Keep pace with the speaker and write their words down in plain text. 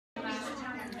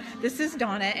This is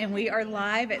Donna, and we are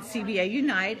live at CBA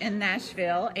Unite in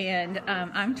Nashville, and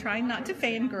I'm trying not to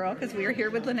fangirl because we are here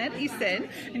with Lynette Eason,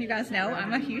 and you guys know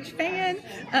I'm a huge fan.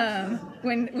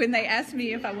 When they asked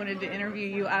me if I wanted to interview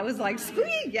you, I was like,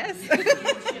 sweet, yes.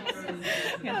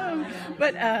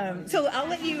 So I'll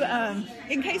let you,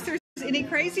 in case there's any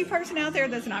crazy person out there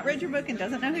that's not read your book and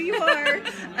doesn't know who you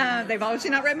are, they've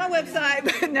obviously not read my website,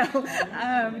 but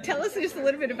no, tell us just a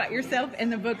little bit about yourself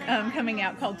and the book coming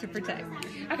out called To Protect.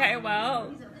 Okay,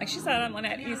 well, like she said, I'm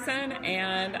Lynette Eason,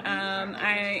 and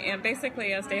I am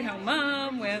basically a stay-at-home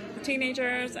mom with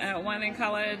teenagers, one in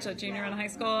college, a junior in high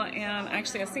school, and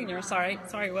actually a senior, sorry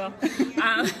Will.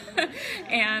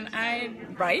 And I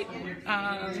write.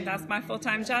 That's my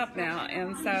full-time job now,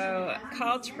 and so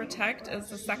Called to Protect is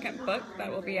the second book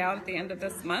that will be out at the end of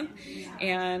this month,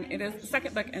 and it is the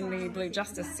second book in the Blue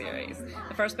Justice series.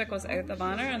 The first book was Oath of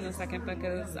Honor, and the second book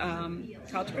is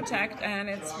Called to Protect, and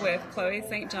it's with Chloe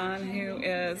St. John, who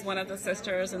is one of the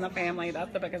sisters in the family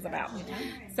that the book is about.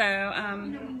 So,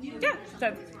 yeah,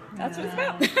 so that's what it's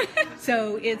about.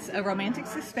 So it's a romantic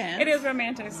suspense. It is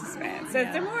romantic suspense. So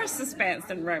it's more suspense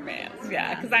than romance,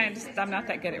 because I'm not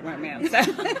that good at romance. So.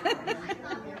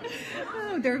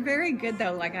 Oh, they're very good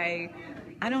though. Like I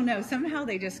don't know. Somehow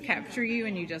they just capture you,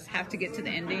 and you just have to get to the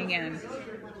ending. And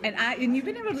you've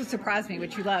been able to surprise me,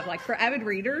 which you love. Like for avid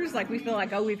readers, like we feel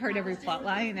like, oh, we've heard every plot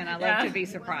line, and I love to be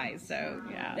surprised. So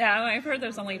yeah. Yeah, I've heard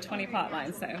there's only 20 plot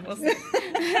lines, so we'll see.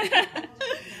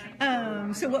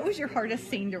 So what was your hardest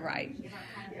scene to write?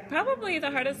 Probably the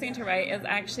hardest scene to write is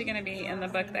actually going to be in the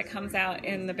book that comes out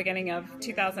in the beginning of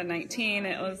 2019.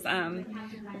 It was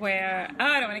where,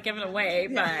 I don't want to give it away,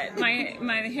 but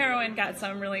my heroine got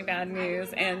some really bad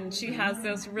news, and she has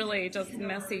this really just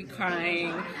messy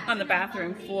crying on the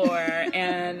bathroom floor,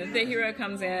 and the hero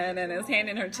comes in and is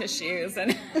handing her tissues,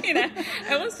 and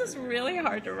it was just really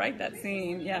hard to write that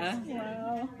scene. Yeah.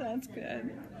 Wow, that's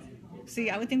good. See,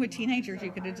 I would think with teenagers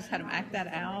you could have just had them act that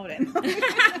out. And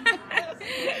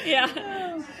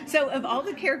yeah. So of all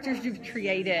the characters you've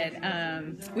created,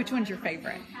 which one's your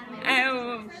favorite?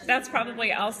 Oh, that's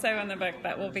probably also in the book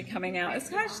that will be coming out. It's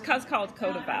called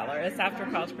Code of Valor. It's after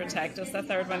Called to Protect. It's the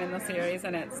third one in the series,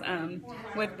 and it's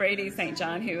with Brady St.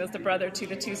 John, who is the brother to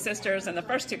the two sisters in the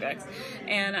first two books.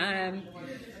 And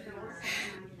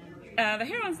the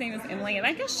heroine's name is Emily, and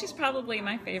I guess she's probably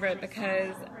my favorite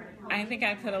because I think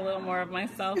I put a little more of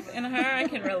myself in her. I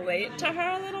can relate to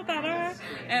her a little better,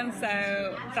 and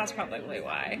so that's probably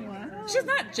why. Wow. She's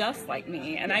not just like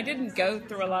me, and I didn't go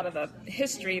through a lot of the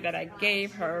history that I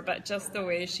gave her, but just the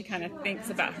way she kind of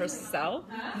thinks about herself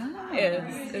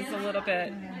is a little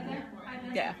bit,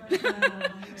 yeah.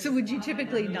 So would you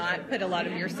typically not put a lot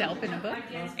of yourself in a book?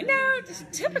 No,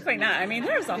 typically not. I mean,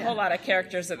 there's a whole lot of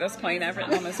characters at this point. I've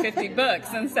written almost 50 books,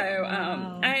 and so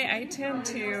I tend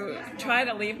to try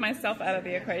to leave myself out of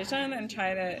the equation and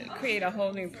try to create a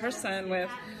whole new person with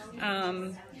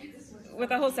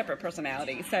a whole separate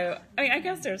personality. So, I mean, I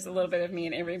guess there's a little bit of me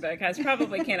in every book. I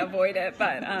probably can't avoid it,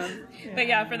 but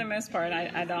yeah, for the most part,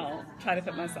 I don't try to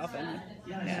put myself in it.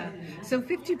 Yeah. So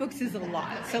 50 books is a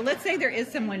lot. So let's say there is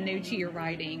someone new to your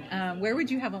writing. Where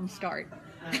would you have them start?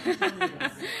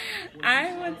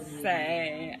 I would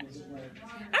say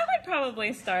I would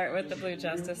probably start with the Blue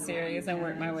Justice series and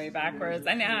work my way backwards.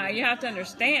 And now you have to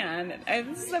understand,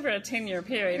 this is over a 10-year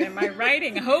period, and my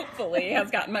writing hopefully has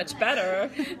gotten much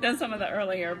better than some of the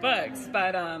earlier books.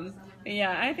 But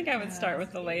yeah, I think I would start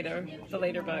with the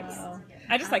later books.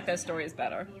 I just like those stories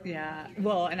better. Yeah,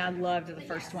 well, and I loved the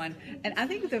first one. And I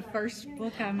think the first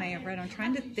book I may have read, I'm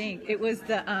trying to think, it was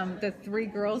the three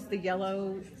girls, the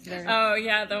yellow. Oh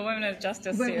yeah, the Women of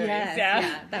Justice series. Yes,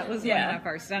 yeah, that was one of my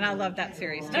first, and I loved that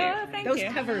series too. Oh, thank you.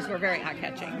 Those covers were very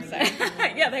eye-catching. So.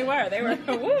 Yeah, they were.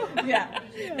 Woo. Yeah,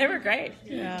 they were great.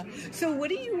 Yeah. So, what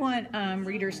do you want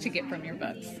readers to get from your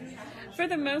books? For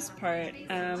the most part,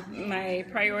 my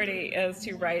priority is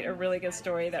to write a really good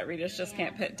story that readers just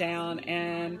can't put down,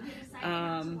 and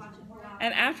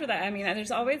after that, I mean,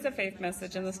 there's always a faith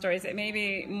message in the stories. It may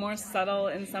be more subtle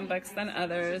in some books than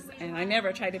others, and I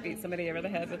never try to beat somebody over the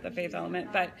head with the faith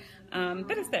element, but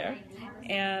it's there,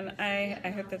 and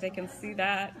I hope that they can see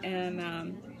that,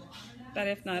 and but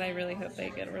if not, I really hope they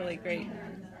get a really great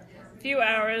few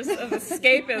hours of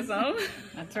escapism.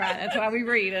 That's right. That's why we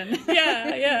read. And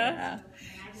yeah.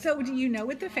 So do you know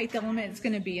what the faith element is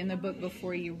going to be in the book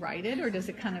before you write it, or does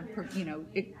it kind of,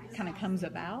 it kind of comes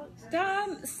about?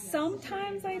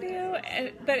 Sometimes I do,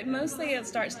 but mostly it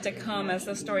starts to come as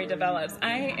the story develops.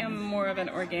 I am more of an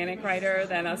organic writer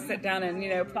than a sit down and,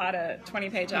 plot a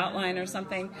 20-page outline or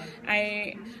something.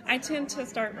 I tend to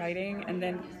start writing and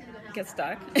then get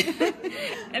stuck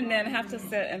and then have to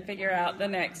sit and figure out the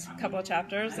next couple of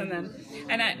chapters,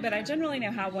 but I generally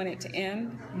know how I want it to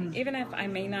end, even if I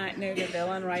may not know the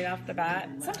villain right off the bat.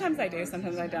 Sometimes I do,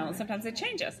 sometimes I don't, sometimes it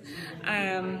changes.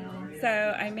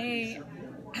 So I may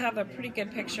have a pretty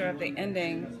good picture of the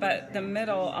ending, but the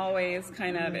middle always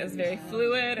kind of is very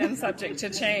fluid and subject to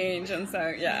change, and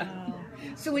so yeah.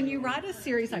 So when you write a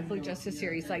series like Blue Justice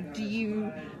series, like do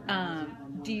you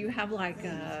have like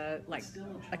a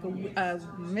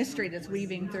mystery that's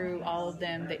weaving through all of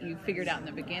them that you figured out in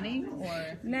the beginning,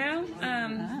 or no?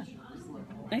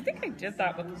 I think I did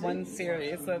that with one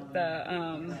series of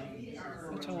the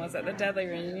which one was it? The Deadly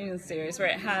Reunion series, where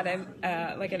it had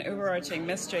like an overarching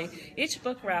mystery. Each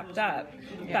book wrapped up,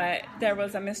 but there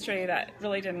was a mystery that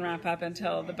really didn't wrap up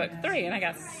until the book 3, and I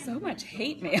got so much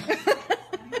hate mail.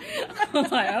 I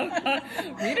was like, oh,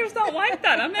 readers don't like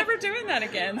that. I'm never doing that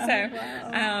again.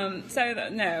 So,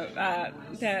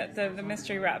 the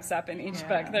mystery wraps up in each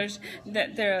book. There's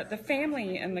the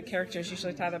family and the characters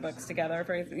usually tie the books together.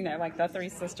 For, like the 3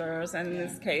 sisters, and in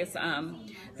this case,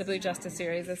 the Blue Justice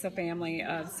series is a family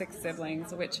of 6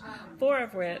 siblings, 4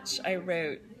 of which I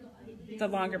wrote the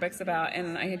longer books about,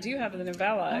 and I do have the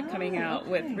novella coming out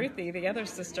with Ruthie, the other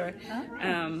sister.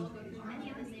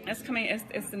 It's coming.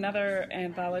 It's another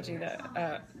anthology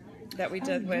that we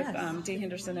did with Dee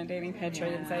Henderson and Danny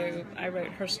Petrie, and so I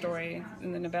wrote her story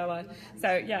in the novella.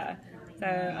 So yeah.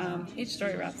 So each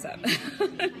story wraps up.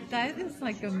 That is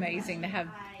like amazing to have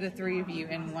the 3 of you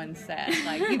in one set.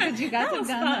 Like because you guys have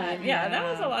done that. Yeah, that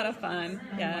was a lot of fun.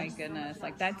 Yeah. Oh my goodness!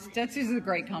 Like that's just a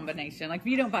great combination. Like if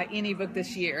you don't buy any book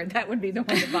this year, that would be the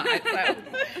one to buy. So,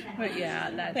 but yeah,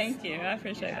 that's. Thank you. I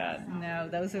appreciate that. No,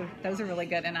 those are really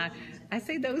good, and I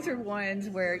say those are ones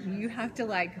where you have to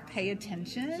like pay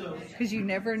attention because you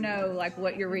never know like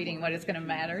what you're reading, what is going to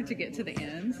matter to get to the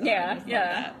end. So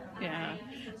yeah.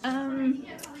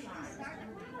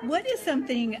 What is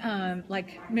something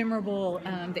like memorable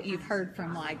that you've heard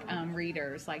from like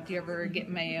readers? Like, do you ever get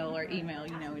mail or email?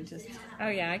 And just. Oh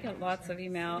yeah, I get lots of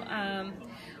email.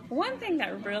 One thing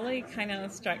that really kind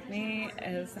of struck me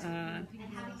is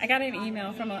I got an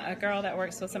email from a girl that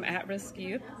works with some at-risk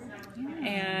youth,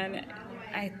 and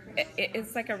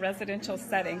it's like a residential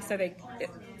setting. So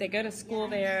they go to school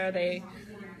there. They've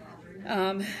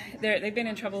been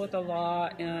in trouble with the law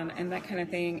and that kind of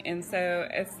thing, and so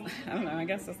it's, I don't know, I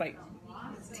guess it's like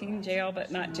teen jail,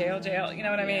 but not jail, you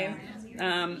know what I mean?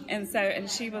 And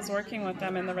she was working with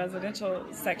them in the residential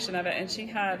section of it, and she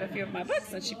had a few of my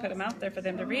books, and she put them out there for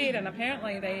them to read, and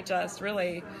apparently they just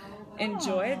really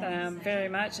enjoyed them very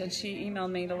much, and she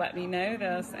emailed me to let me know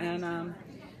this, and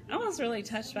I was really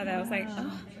touched by that. I was like,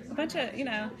 oh, a bunch of,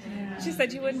 she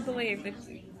said you wouldn't believe that.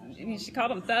 She called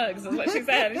them thugs, is what she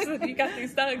said. She said, you got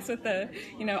these thugs with the,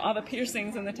 all the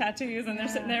piercings and the tattoos, and they're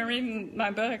sitting there reading my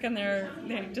book, and they're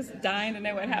just dying to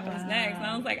know what happens next. And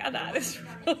I was like, oh, that is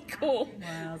really cool.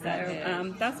 Wow,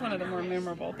 that's one of the more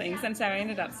memorable things. And so I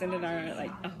ended up sending her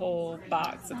like a whole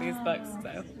box of these books.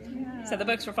 So the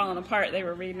books were falling apart. They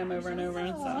were reading them over and over.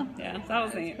 So yeah, so that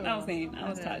was neat. Cool. That was neat. I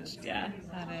was touched. Yeah.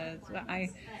 That is. Well,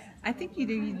 I think you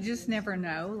do. You just never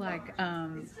know. Like,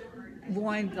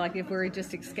 one, like if we're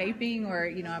just escaping, or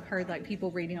I've heard like people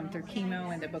reading them through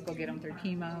chemo, and the book will get them through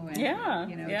chemo, and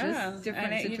just different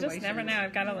situations. You just never know.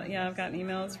 I've gotten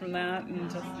emails from that,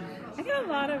 and I get a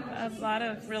lot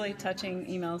of really touching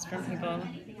emails from people.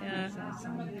 Yeah.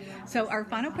 Awesome. So our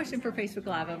final question for Facebook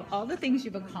Live: of all the things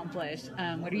you've accomplished,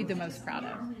 what are you the most proud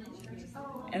of?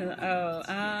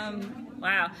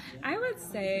 Wow. I would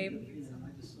say.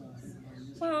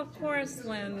 Well, of course,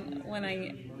 when one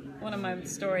of my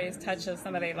stories touches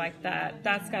somebody like that,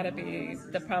 that's got to be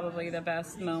probably the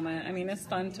best moment. I mean, it's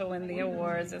fun to win the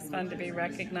awards. It's fun to be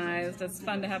recognized. It's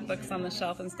fun to have books on the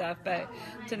shelf and stuff. But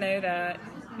to know that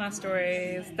my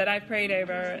stories that I prayed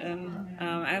over and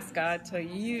asked God to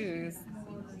use,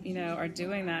 are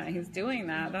doing that. He's doing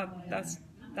that. That's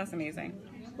amazing.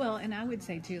 Well, and I would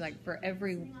say too, like for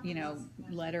every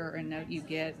letter or note you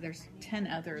get, there's 10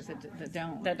 others that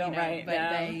don't write, but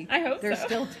I hope they're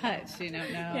still touched.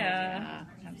 Yeah,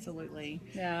 absolutely.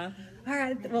 Yeah. All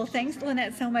right. Well, thanks,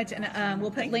 Lynette, so much, and we'll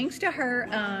put links to her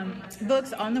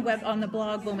books on the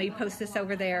blog when we post this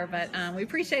over there. But we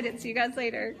appreciate it. See you guys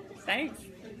later. Thanks.